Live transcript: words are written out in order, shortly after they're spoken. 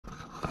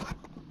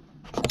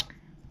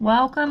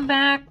Welcome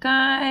back,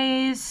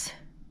 guys.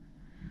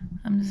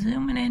 I'm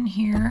zooming in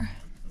here.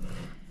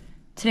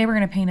 Today we're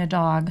going to paint a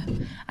dog.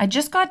 I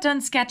just got done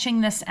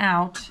sketching this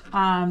out.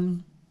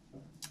 I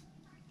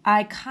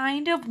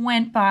kind of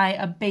went by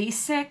a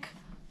basic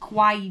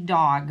kawaii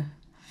dog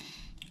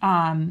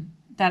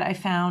that I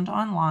found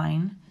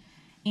online.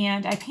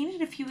 And I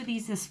painted a few of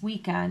these this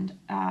weekend.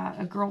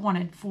 A girl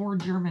wanted 4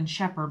 German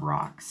Shepherd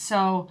rocks.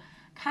 So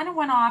kind of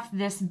went off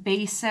this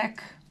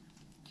basic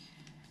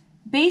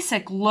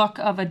look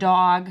of a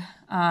dog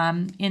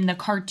in the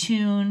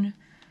cartoon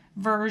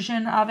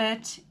version of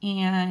it,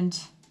 and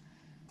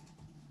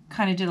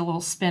kind of did a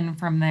little spin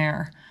from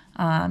there.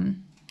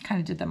 Kind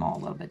of did them all a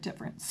little bit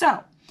different.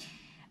 So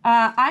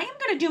I am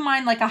going to do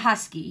mine like a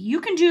husky. You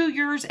can do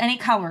yours any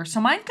color. So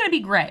mine's going to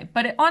be gray,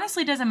 but it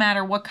honestly doesn't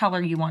matter what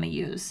color you want to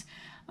use.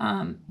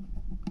 I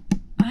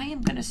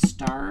am going to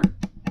start.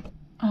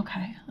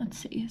 Okay, let's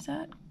see. Is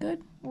that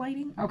good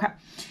lighting? Okay.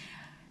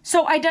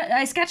 So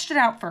I sketched it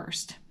out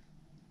first.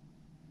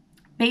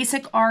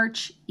 Basic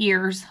arch,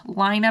 ears,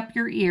 line up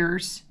your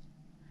ears.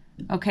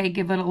 Okay,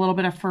 give it a little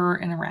bit of fur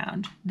and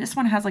around. This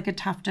one has like a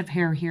tuft of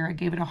hair here. I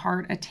gave it a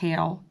heart, a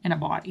tail, and a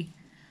body.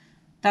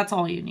 That's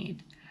all you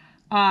need.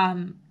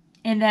 And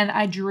then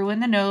I drew in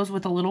the nose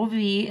with a little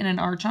V and an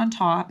arch on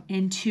top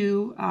and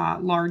 2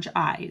 large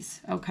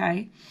eyes,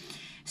 okay?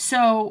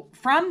 So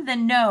from the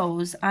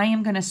nose, I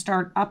am going to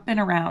start up and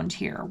around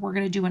here. We're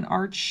going to do an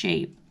arch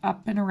shape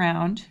up and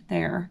around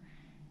there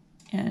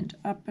and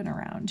up and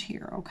around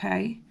here,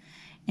 okay?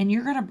 And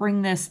you're going to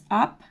bring this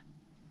up,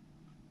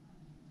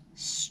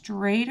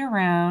 straight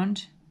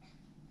around,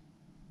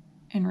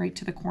 and right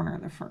to the corner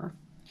of the fur.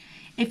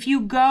 If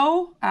you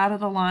go out of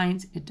the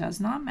lines, it does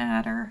not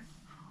matter.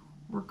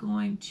 We're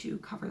going to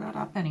cover that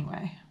up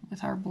anyway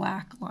with our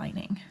black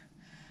lining.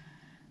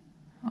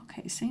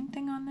 Okay, same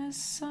thing on this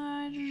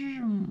side,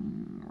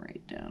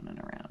 right down and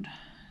around.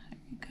 There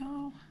you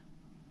go.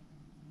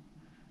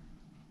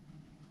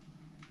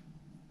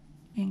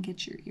 And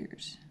get your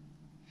ears.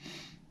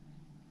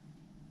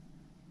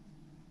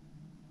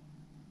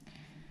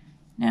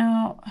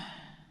 Now,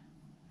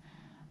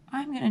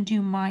 I'm going to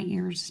do my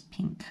ears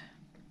pink.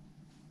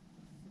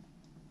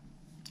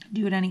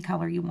 Do it any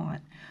color you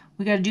want.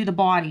 We got to do the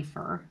body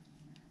fur.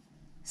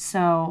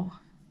 So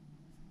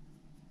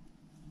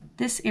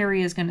this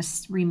area is going to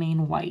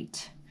remain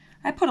white.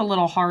 I put a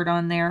little heart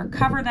on there.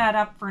 Cover that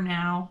up for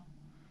now.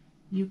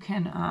 You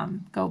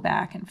can go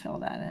back and fill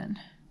that in.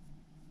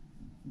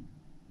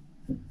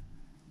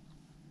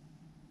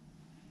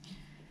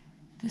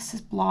 This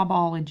is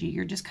blobology.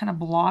 You're just kind of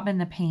blobbing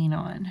the paint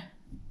on.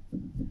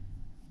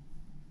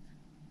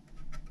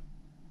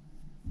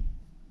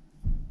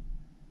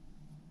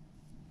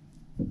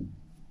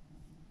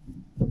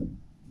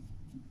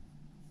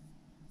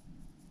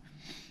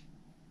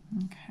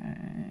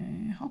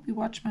 Okay, hope you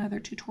watched my other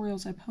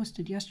tutorials I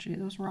posted yesterday.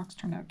 Those rocks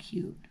turned out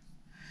cute.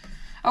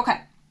 Okay.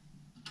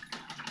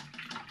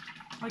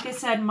 Like I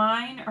said,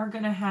 mine are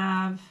going to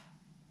have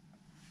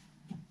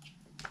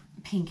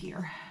pink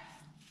ear.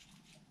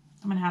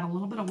 I'm going to add a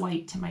little bit of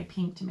white to my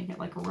pink to make it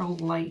like a real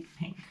light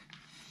pink.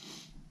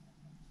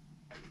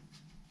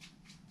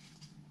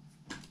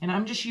 And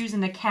I'm just using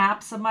the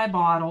caps of my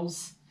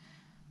bottles,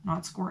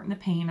 not squirting the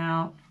paint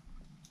out.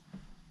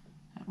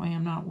 That way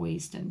I'm not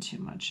wasting too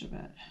much of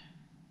it.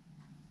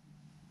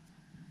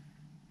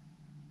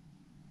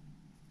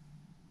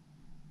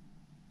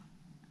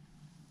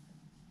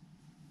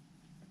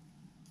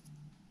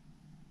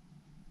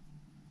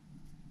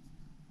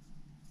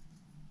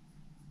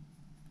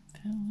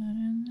 Fill that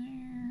in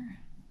there.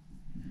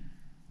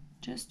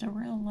 Just a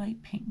real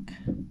light pink.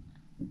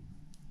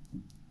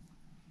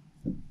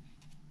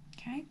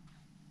 Okay.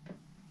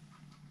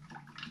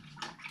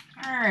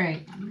 All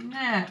right,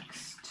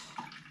 next.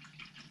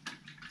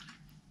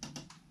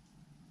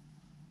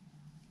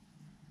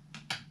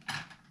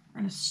 We're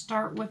going to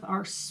start with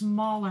our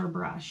smaller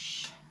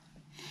brush.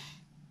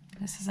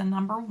 This is a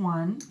number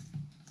 1.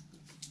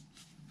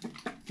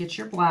 Get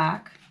your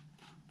black.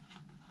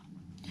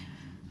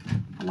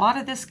 A lot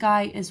of this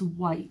guy is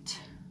white.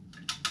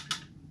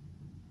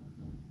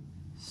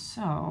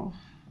 So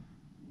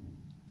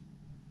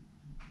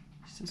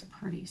this is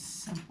pretty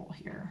simple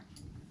here.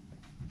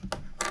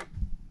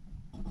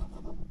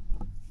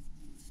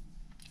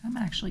 I'm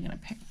actually going to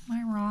pick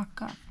my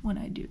rock up when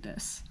I do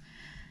this.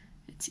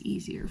 It's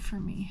easier for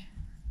me.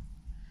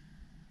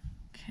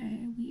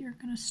 Okay, we are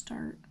going to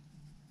start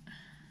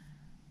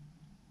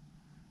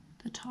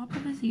the top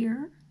of his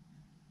ear,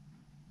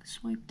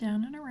 swipe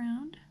down and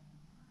around.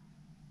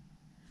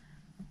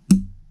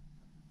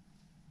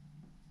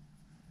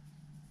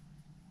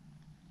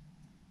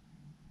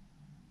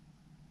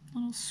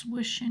 Little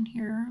swish in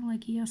here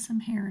like he has some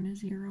hair in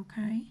his ear,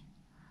 okay?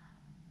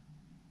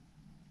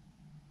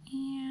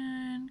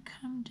 And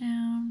come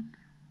down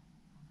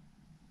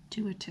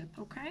to a tip,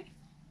 okay?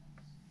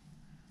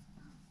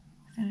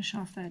 Finish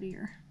off that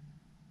ear.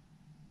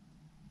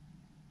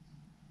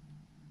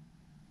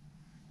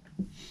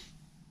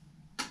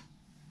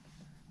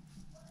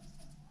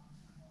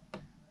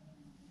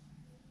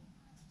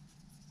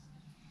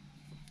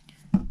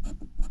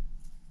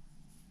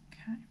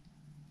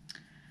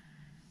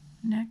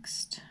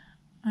 Next,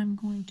 I'm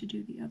going to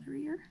do the other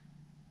ear.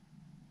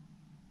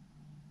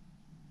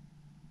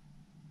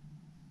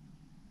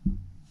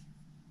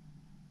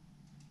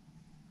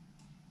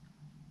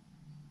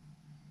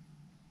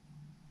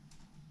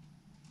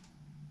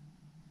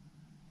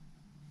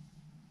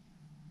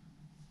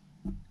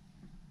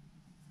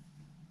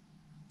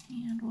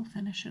 And we'll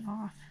finish it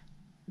off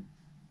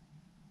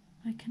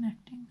by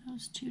connecting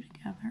those two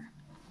together.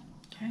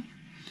 Okay.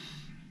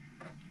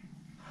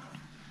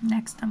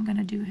 Next, I'm going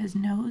to do his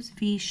nose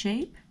V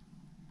shape,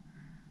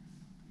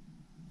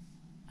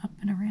 up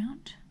and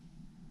around,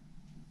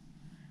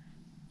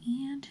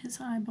 and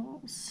his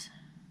eyeballs.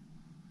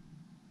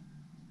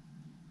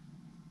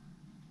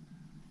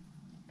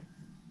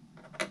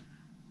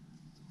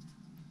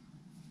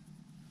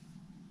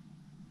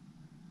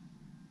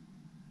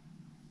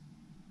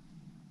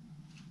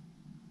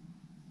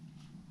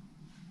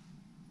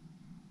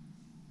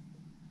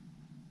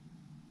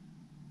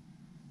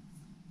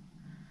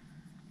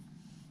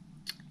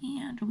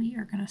 And we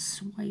are going to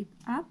swipe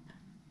up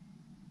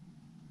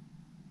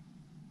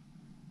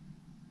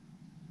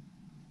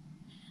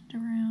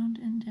and around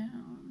and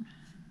down.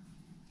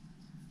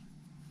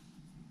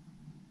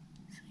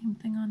 Same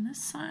thing on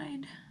this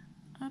side,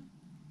 up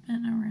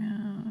and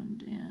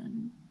around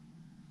and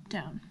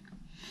down.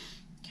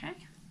 Okay.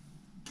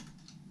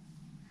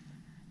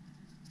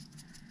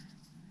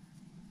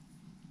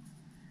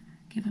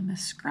 Give him a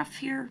scruff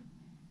here.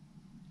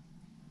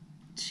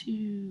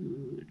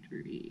 2,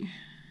 3.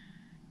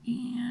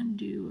 And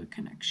do a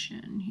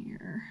connection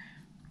here.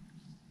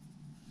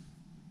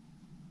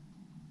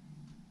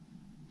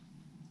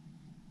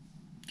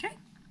 Okay.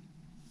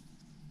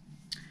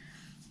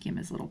 Give him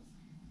his little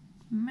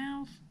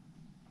mouth.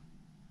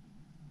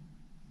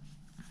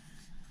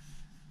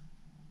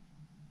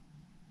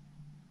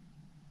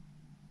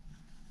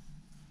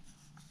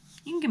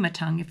 You can give him a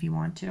tongue if you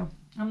want to.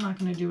 I'm not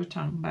going to do a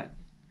tongue, but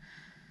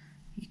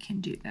you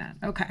can do that.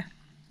 Okay.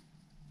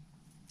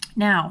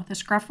 Now, the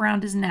scruff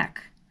around his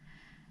neck.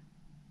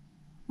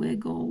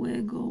 Wiggle,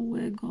 wiggle,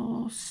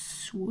 wiggle,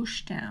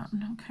 swoosh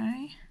down,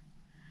 okay?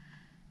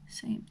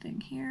 Same thing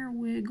here,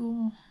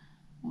 wiggle,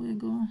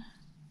 wiggle.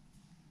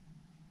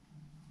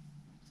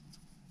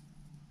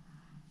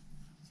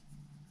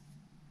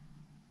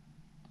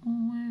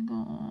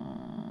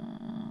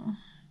 Wiggle,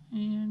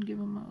 and give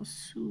him a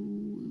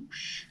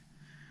swoosh.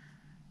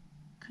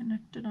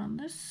 Connect it on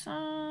this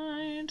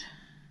side,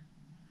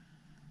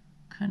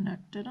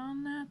 connect it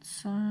on that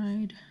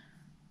side.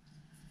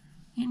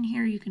 In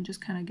here, you can just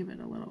kind of give it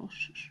a little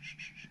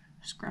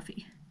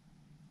scruffy.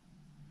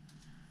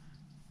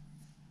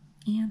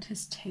 And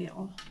his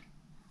tail.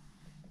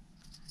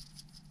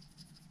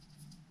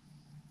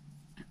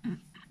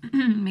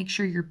 Make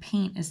sure your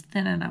paint is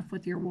thin enough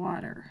with your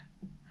water,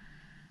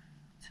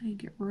 so you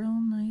get real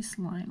nice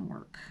line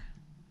work.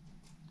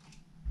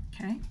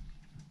 Okay.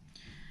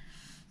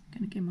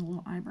 Gonna give him a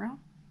little eyebrow.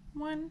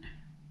 1,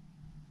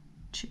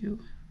 2.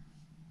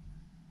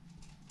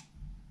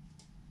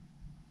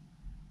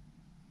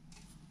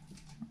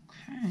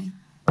 Okay.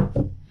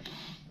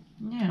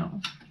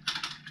 Now,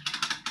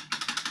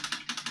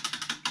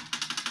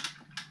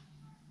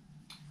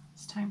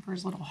 it's time for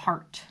his little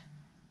heart.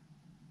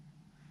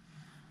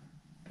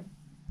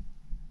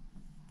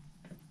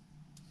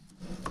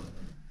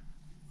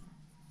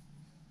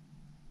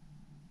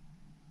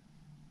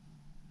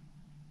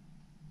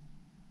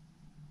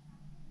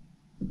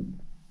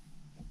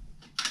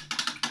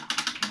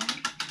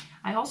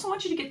 I also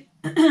want you to get,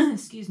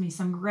 excuse me,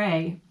 some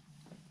gray.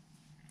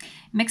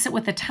 Mix it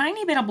with a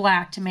tiny bit of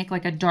black to make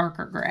like a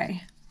darker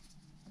gray.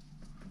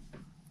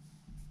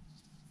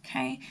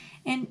 Okay,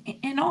 and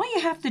all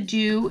you have to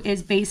do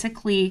is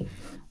basically,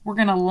 we're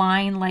gonna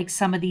line like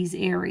some of these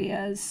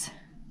areas.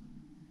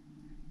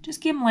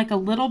 Just give them like a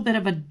little bit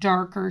of a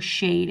darker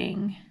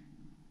shading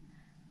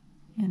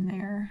in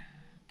there,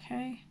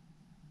 okay?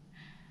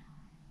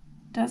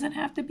 Doesn't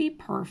have to be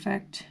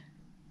perfect.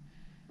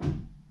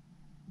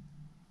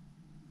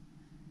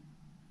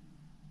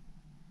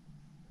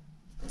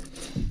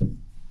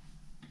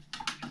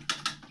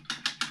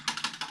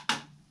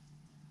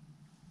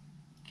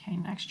 Okay,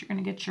 next you're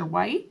going to get your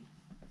white.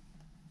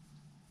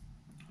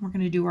 We're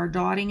going to do our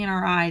dotting in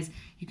our eyes.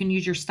 You can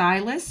use your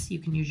stylus. You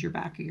can use your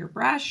back of your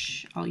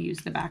brush. I'll use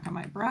the back of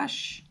my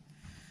brush.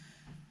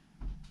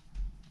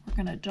 We're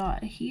going to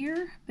dot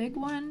here, big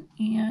one,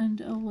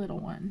 and a little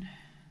one.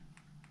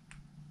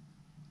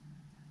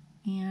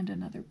 And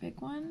another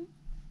big one,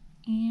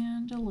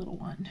 and a little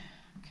one.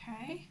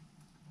 Okay?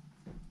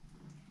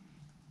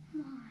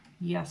 Mom.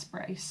 Yes,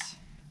 Bryce.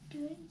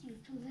 Doing a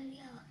YouTube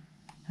video.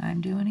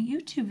 I'm doing a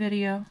YouTube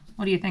video.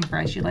 What do you think,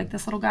 Bryce? You like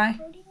this little guy?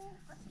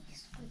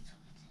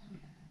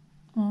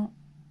 Well,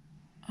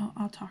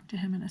 I'll talk to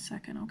him in a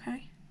second,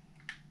 okay?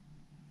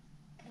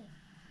 Okay.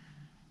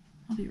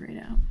 I'll be right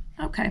out.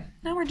 Okay,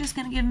 now we're just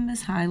going to give him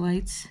his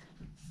highlights.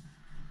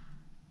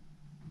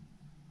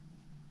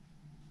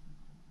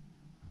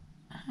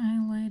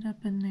 Highlight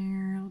up in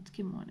there. Let's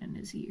give him one in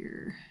his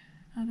ear.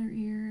 Other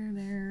ear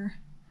there.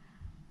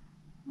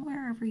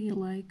 wherever you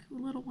like.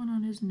 A little one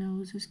on his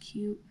nose is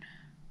cute.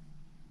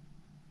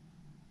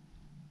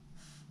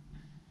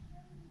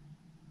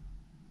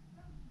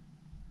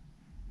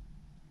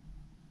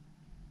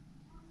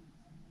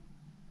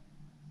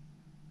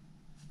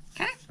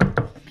 Okay.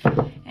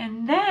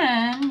 And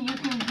then you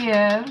can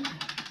give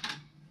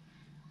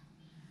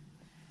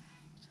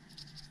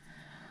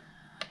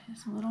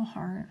his little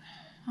heart.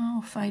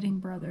 Oh, Fighting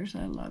Brothers,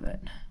 I love it.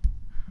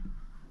 In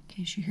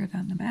case you hear that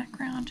in the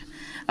background.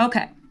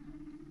 Okay,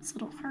 this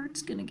little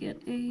heart's gonna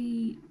get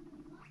a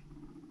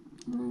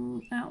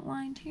little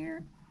outlined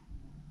here.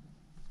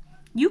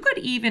 You could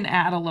even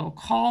add a little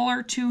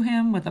collar to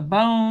him with a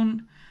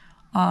bone,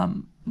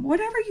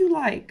 whatever you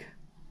like.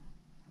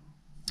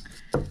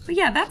 But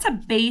yeah, that's a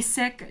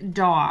basic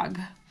dog.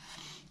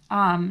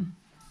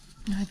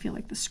 I feel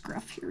like the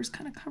scruff here is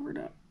kind of covered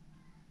up.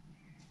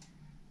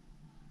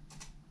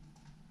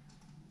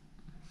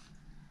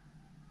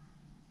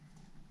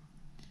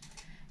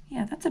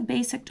 Yeah, that's a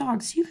basic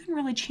dog, so you can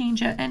really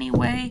change it any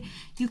way.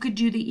 You could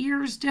do the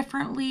ears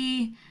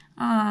differently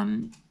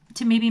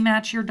to maybe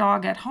match your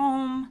dog at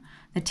home,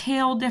 the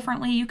tail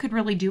differently. You could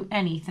really do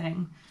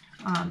anything.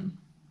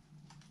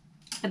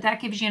 But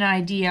that gives you an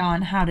idea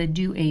on how to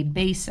do a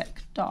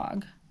basic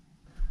dog.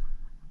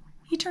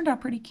 He turned out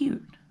pretty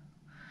cute.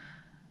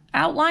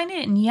 Outline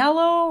it in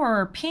yellow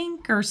or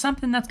pink or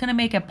something that's going to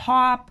make it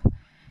pop.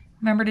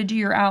 Remember to do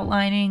your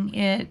outlining.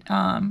 It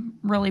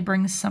really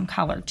brings some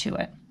color to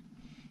it.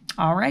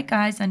 All right,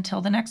 guys,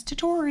 until the next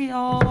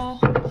tutorial.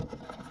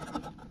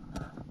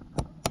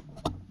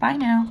 Bye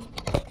now.